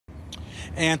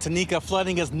And Tanika,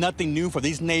 flooding is nothing new for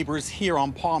these neighbors here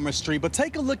on Palmer Street, but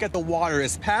take a look at the water.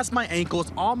 It's past my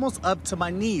ankles, almost up to my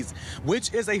knees,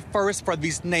 which is a first for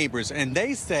these neighbors. And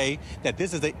they say that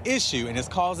this is an issue and is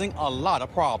causing a lot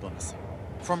of problems.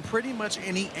 From pretty much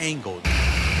any angle,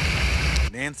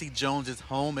 Nancy Jones's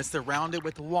home is surrounded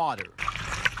with water.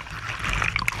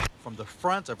 From the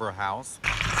front of her house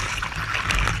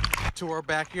to her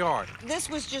backyard. This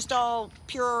was just all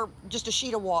pure, just a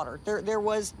sheet of water. There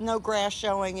was no grass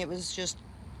showing. It was just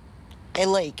a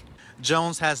lake.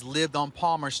 Jones has lived on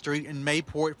Palmer Street in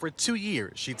Mayport for 2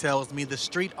 years. She tells me the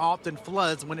street often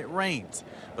floods when it rains,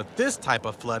 but this type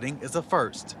of flooding is a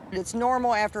first. It's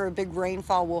normal after a big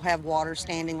rainfall, we'll have water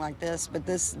standing like this, but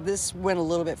this went a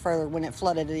little bit further when it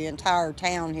flooded the entire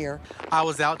town here. I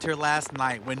was out here last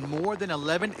night when more than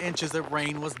 11 inches of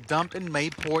rain was dumped in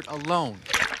Mayport alone.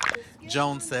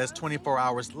 Jones says 24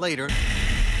 hours later,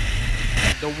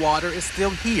 the water is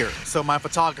still here. So my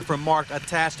photographer Mark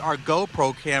attached our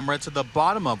GoPro camera to the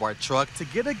bottom of our truck to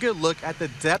get a good look at the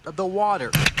depth of the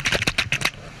water.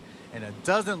 And it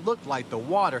doesn't look like the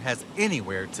water has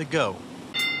anywhere to go.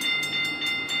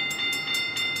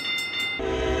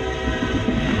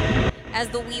 As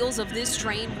the wheels of this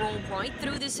train roll right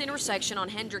through this intersection on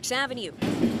Hendricks Avenue,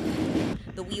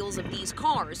 the wheels of these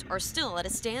cars are still at a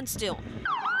standstill.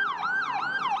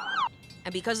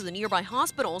 And because of the nearby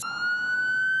hospitals,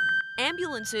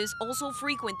 ambulances also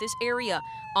frequent this area,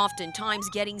 oftentimes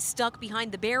getting stuck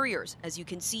behind the barriers, as you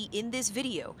can see in this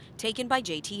video taken by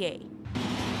JTA.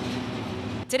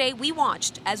 Today, we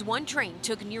watched as one train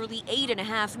took nearly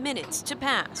 8.5 minutes to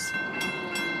pass.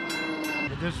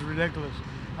 This is ridiculous.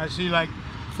 I see like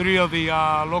 3 of the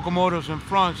locomotives in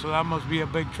front, so that must be a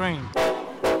big train.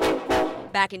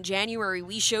 Back in January,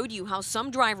 we showed you how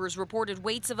some drivers reported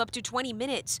waits of up to 20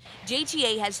 minutes.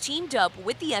 JTA has teamed up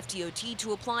with the FDOT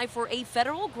to apply for a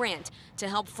federal grant to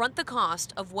help front the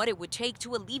cost of what it would take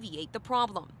to alleviate the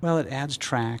problem. Well, it adds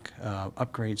track,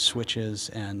 upgrades switches,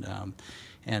 and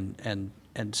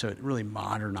so it really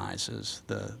modernizes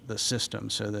the system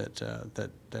so that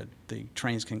that the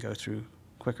trains can go through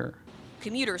quicker.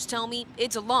 Commuters tell me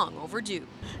it's long overdue.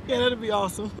 Yeah, that'd be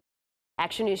awesome.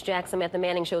 Action News Jack's Samantha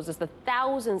Manning shows us the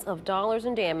thousands of dollars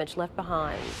in damage left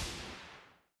behind.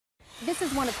 This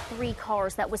is one of 3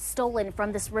 cars that was stolen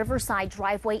from this Riverside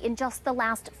driveway in just the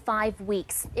last 5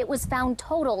 weeks. It was found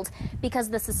totaled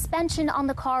because the suspension on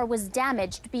the car was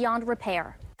damaged beyond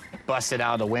repair. Busted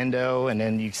out of the window, and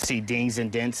then you see dings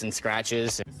and dents and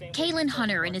scratches. Kalen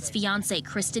Hunter and his fiancee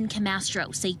Kristen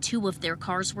Camastro say 2 of their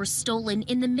cars were stolen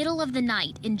in the middle of the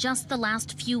night in just the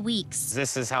last few weeks.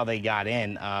 This is how they got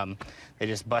in. They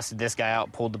just busted this guy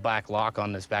out, pulled the back lock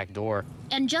on this back door.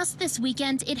 And just this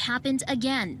weekend, it happened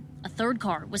again. A 3rd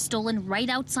car was stolen right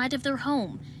outside of their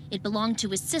home. It belonged to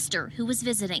his sister, who was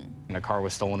visiting. And the car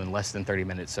was stolen in less than 30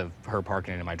 minutes of her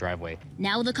parking in my driveway.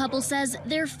 Now the couple says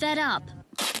they're fed up.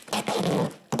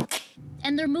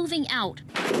 And they're moving out,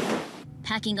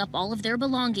 packing up all of their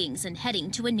belongings and heading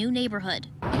to a new neighborhood.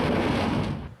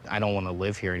 I don't want to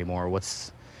live here anymore.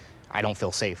 I don't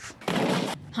feel safe.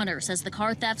 Hunter says the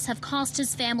car thefts have cost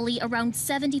his family around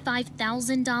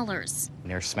 $75,000.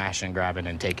 They're smashing and grabbing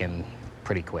and taking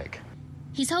pretty quick.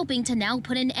 He's hoping to now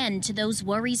put an end to those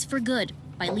worries for good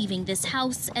by leaving this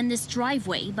house and this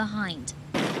driveway behind.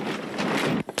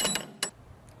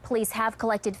 Police have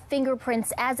collected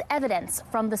fingerprints as evidence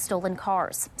from the stolen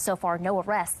cars. So far, no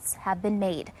arrests have been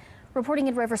made. Reporting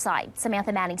in Riverside,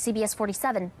 Samantha Manning, CBS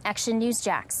 47, Action News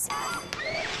Jax.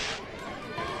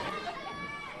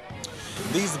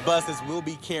 These buses will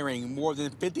be carrying more than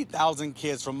 50,000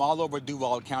 kids from all over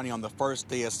Duval County on the first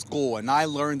day of school. And I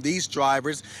learned these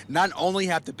drivers not only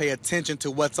have to pay attention to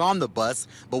what's on the bus,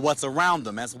 but what's around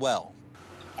them as well.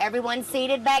 Everyone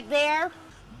seated back there?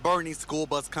 Bernie School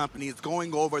Bus Company is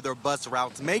going over their bus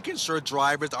routes, making sure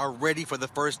drivers are ready for the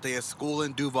first day of school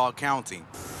in Duval County.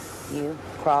 You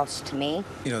cross to me.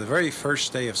 You know, the very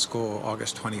first day of school,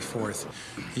 August 24th,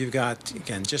 you've got,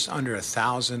 again, just under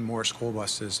 1,000 more school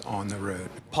buses on the road.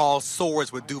 Paul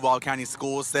Soares with Duval County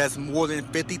Schools says more than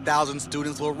 50,000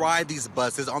 students will ride these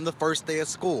buses on the first day of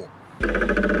school.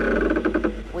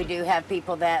 We do have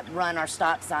people that run our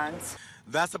stop signs.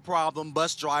 That's a problem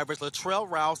bus drivers Latrell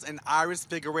Rouse and Iris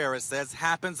Figueroa says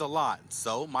happens a lot.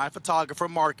 So my photographer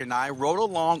Mark and I rode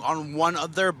along on one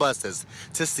of their buses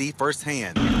to see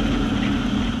firsthand.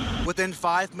 Within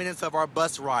 5 minutes of our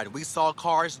bus ride, we saw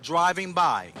cars driving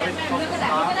by.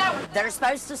 They're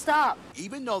supposed to stop.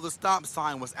 Even though the stop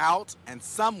sign was out and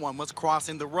someone was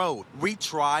crossing the road, we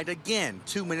tried again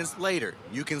 2 minutes later.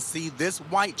 You can see this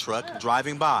white truck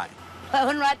driving by.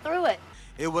 Going right through it.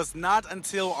 It was not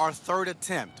until our third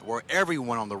attempt where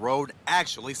everyone on the road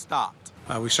actually stopped.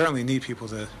 We certainly need people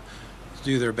to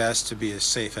do their best to be as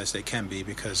safe as they can be,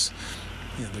 because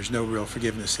there's no real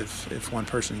forgiveness if one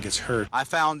person gets hurt. I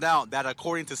found out that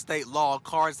according to state law,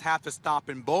 cars have to stop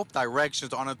in both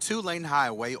directions on a 2-lane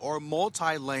highway or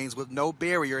multi-lanes with no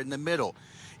barrier in the middle.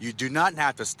 You do not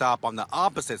have to stop on the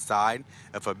opposite side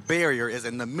if a barrier is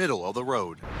in the middle of the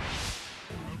road.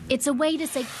 It's a way to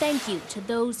say thank you to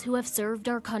those who have served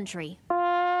our country.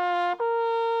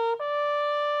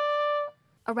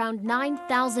 Around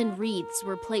 9,000 wreaths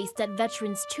were placed at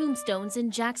veterans' tombstones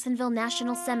in Jacksonville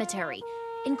National Cemetery,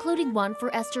 including one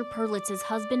for Esther Perlitz's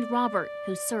husband, Robert,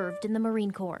 who served in the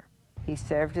Marine Corps. He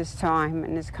served his time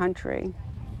in his country.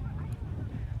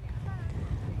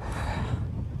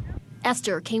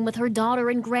 Esther came with her daughter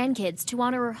and grandkids to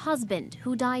honor her husband,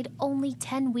 who died only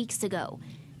 10 weeks ago.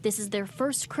 This is their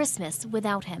first Christmas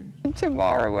without him.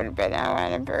 Tomorrow would have been our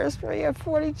anniversary of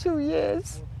 42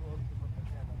 years.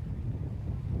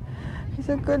 He's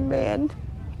a good man,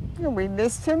 and we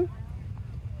missed him.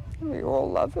 We all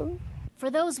love him. For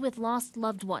those with lost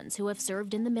loved ones who have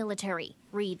served in the military,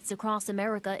 wreaths across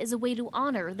America is a way to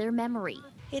honor their memory.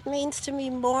 It means to me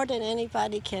more than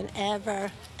anybody can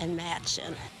ever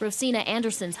imagine. Rosina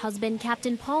Anderson's husband,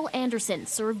 Captain Paul Anderson,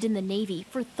 served in the Navy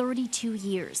for 32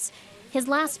 years. His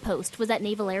last post was at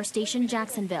Naval Air Station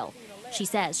Jacksonville. She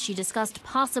says she discussed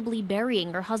possibly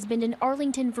burying her husband in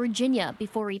Arlington, Virginia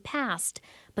before he passed,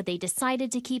 but they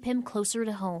decided to keep him closer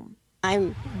to home.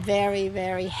 I'm very,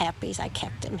 very happy I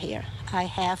kept him here. I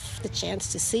have the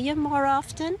chance to see him more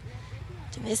often,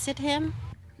 to visit him.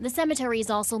 The cemetery is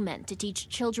also meant to teach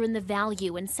children the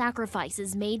value and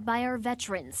sacrifices made by our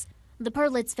veterans. The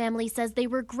Perlitz family says they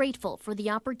were grateful for the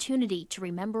opportunity to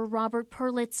remember Robert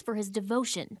Perlitz for his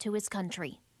devotion to his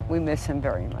country. We miss him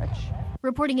very much.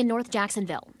 Reporting in North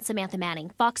Jacksonville, Samantha Manning,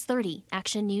 Fox 30,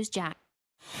 Action News Jack.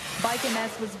 Bike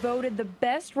MS was voted the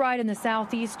best ride in the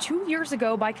Southeast 2 years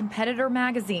ago by Competitor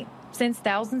magazine. Since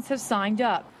thousands have signed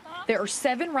up. There are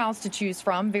 7 routes to choose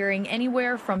from, varying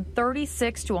anywhere from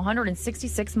 36 to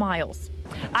 166 miles.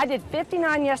 I did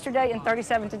 59 yesterday and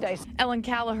 37 today. Ellen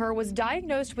Callagher was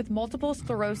diagnosed with multiple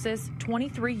sclerosis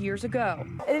 23 years ago.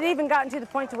 It had even gotten to the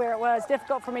point to where it was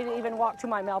difficult for me to even walk to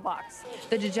my mailbox.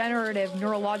 The degenerative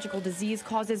neurological disease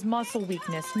causes muscle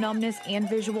weakness, numbness, and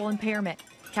visual impairment.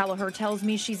 Callagher tells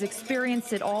me she's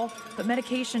experienced it all, but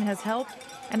medication has helped,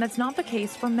 and that's not the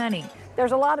case for many.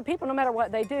 There's a lot of people, no matter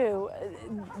what they do,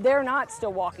 they're not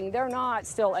still walking. They're not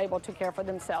still able to care for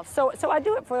themselves. So I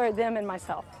do it for them and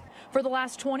myself. For the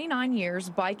last 29 years,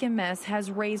 Bike MS has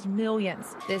raised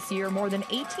millions. This year, more than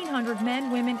 1,800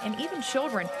 men, women, and even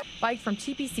children biked from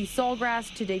TPC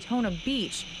Sawgrass to Daytona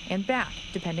Beach and back,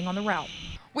 depending on the route.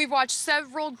 We've watched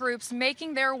several groups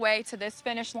making their way to this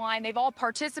finish line. They've all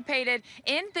participated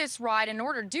in this ride. In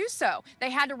order to do so, they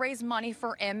had to raise money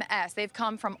for MS. They've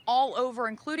come from all over,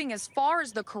 including as far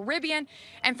as the Caribbean.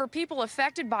 And for people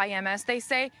affected by MS, they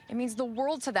say it means the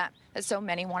world to them that so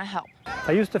many want to help.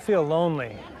 I used to feel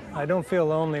lonely. I don't feel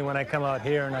lonely when I come out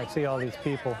here and I see all these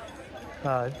people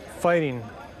fighting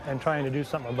and trying to do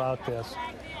something about this.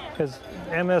 Because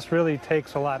MS really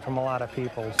takes a lot from a lot of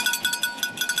people.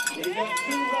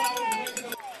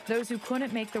 Those who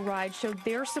couldn't make the ride showed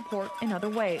their support in other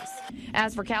ways.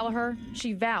 As for Callagher,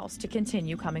 she vows to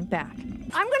continue coming back.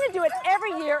 I'm going to do it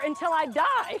every year until I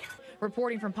die.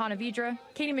 Reporting from Ponte Vedra,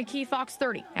 Katie McKee, Fox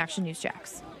 30, Action News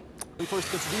Jax. We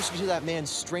first introduced you to that man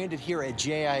stranded here at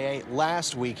JIA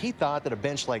last week. He thought that a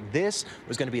bench like this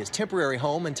was going to be his temporary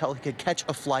home until he could catch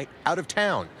a flight out of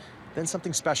town. Then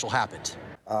something special happened.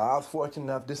 I was fortunate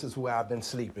enough, this is where I've been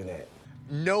sleeping at.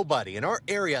 Nobody in our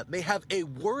area may have a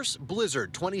worse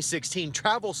blizzard 2016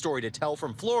 travel story to tell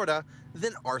from Florida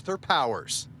than Arthur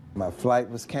Powers. My flight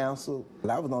was canceled.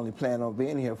 I was only planning on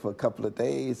being here for a couple of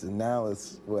days, and now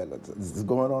it's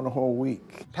going on a whole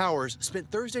week. Powers spent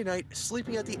Thursday night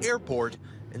sleeping at the airport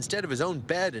instead of his own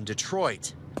bed in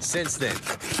Detroit. Since then,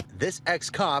 this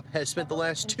ex-cop has spent the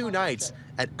last 2 nights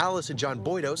at Alice and John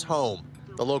Boydo's home.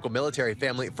 The local military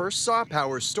family first saw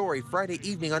Powers' story Friday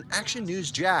evening on Action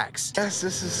News Jax. Yes,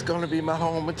 this is going to be my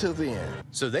home until the end.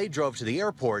 So they drove to the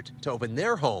airport to open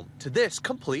their home to this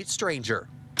complete stranger.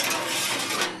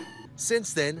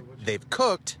 Since then, they've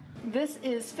cooked. This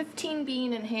is 15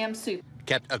 bean and ham soup.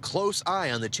 Kept a close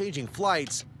eye on the changing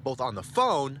flights, both on the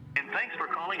phone. And thanks for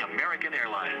calling American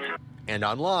Airlines. And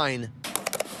online.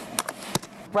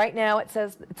 Right now, it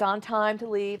says it's on time to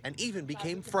leave. And even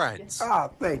became friends. Oh,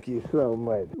 thank you so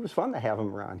much. It was fun to have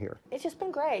him around here. It's just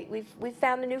been great. We've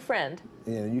found a new friend.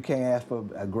 You know, you can't ask for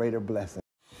a greater blessing.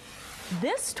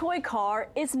 This toy car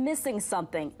is missing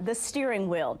something, the steering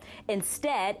wheel.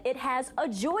 Instead, it has a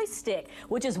joystick,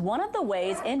 which is one of the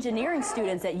ways engineering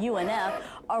students at UNF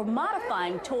are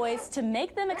modifying toys to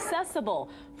make them accessible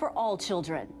for all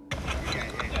children.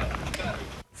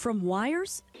 From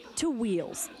wires to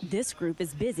wheels, this group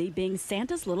is busy being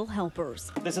Santa's little helpers.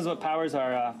 This is what powers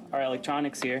our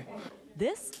electronics here.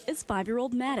 This is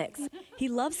 5-year-old Maddox. He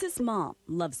loves his mom,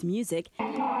 loves music,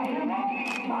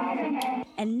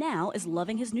 and now is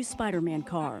loving his new Spider-Man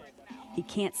car. He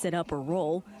can't sit up or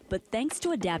roll, but thanks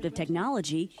to adaptive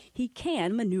technology, he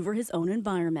can maneuver his own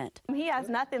environment. He has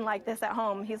nothing like this at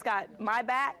home. He's got my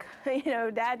back,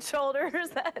 Dad's shoulders.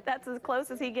 That's as close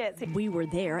as he gets. We were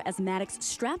there as Maddox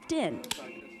strapped in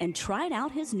and tried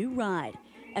out his new ride.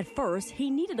 At first, he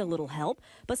needed a little help,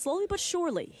 but slowly but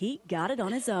surely, he got it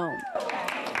on his own.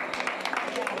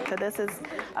 So this is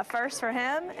a first for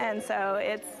him, and so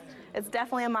it's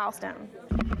definitely a milestone.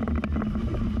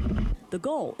 The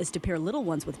goal is to pair little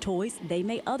ones with toys they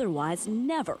may otherwise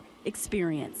never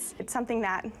experience. It's something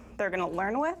that they're going to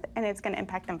learn with, and it's going to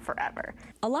impact them forever.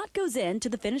 A lot goes into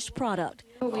the finished product.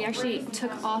 We actually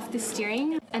took off the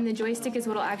steering, and the joystick is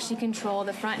what will actually control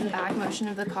the front and back motion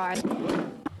of the car.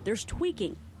 There's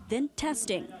tweaking, then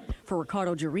testing. For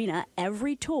Ricardo Jarina,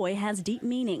 every toy has deep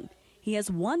meaning. He has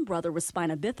one brother with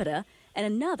spina bifida and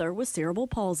another with cerebral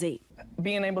palsy.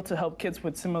 Being able to help kids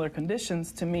with similar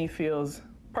conditions to me feels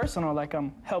personal, like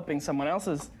I'm helping someone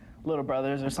else's little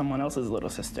brothers or someone else's little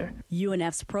sister.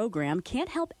 UNF's program can't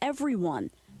help everyone,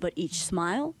 but each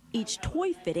smile, each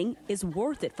toy fitting is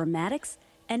worth it for Maddox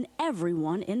and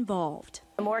everyone involved.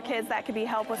 The more kids that could be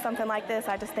helped with something like this,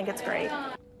 I just think it's great.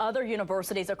 Other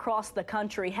universities across the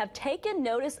country have taken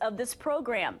notice of this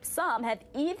program. Some have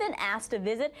even asked to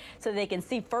visit so they can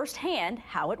see firsthand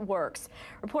how it works.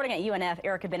 Reporting at UNF,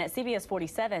 Erica Bennett, CBS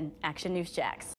 47 Action News Jax.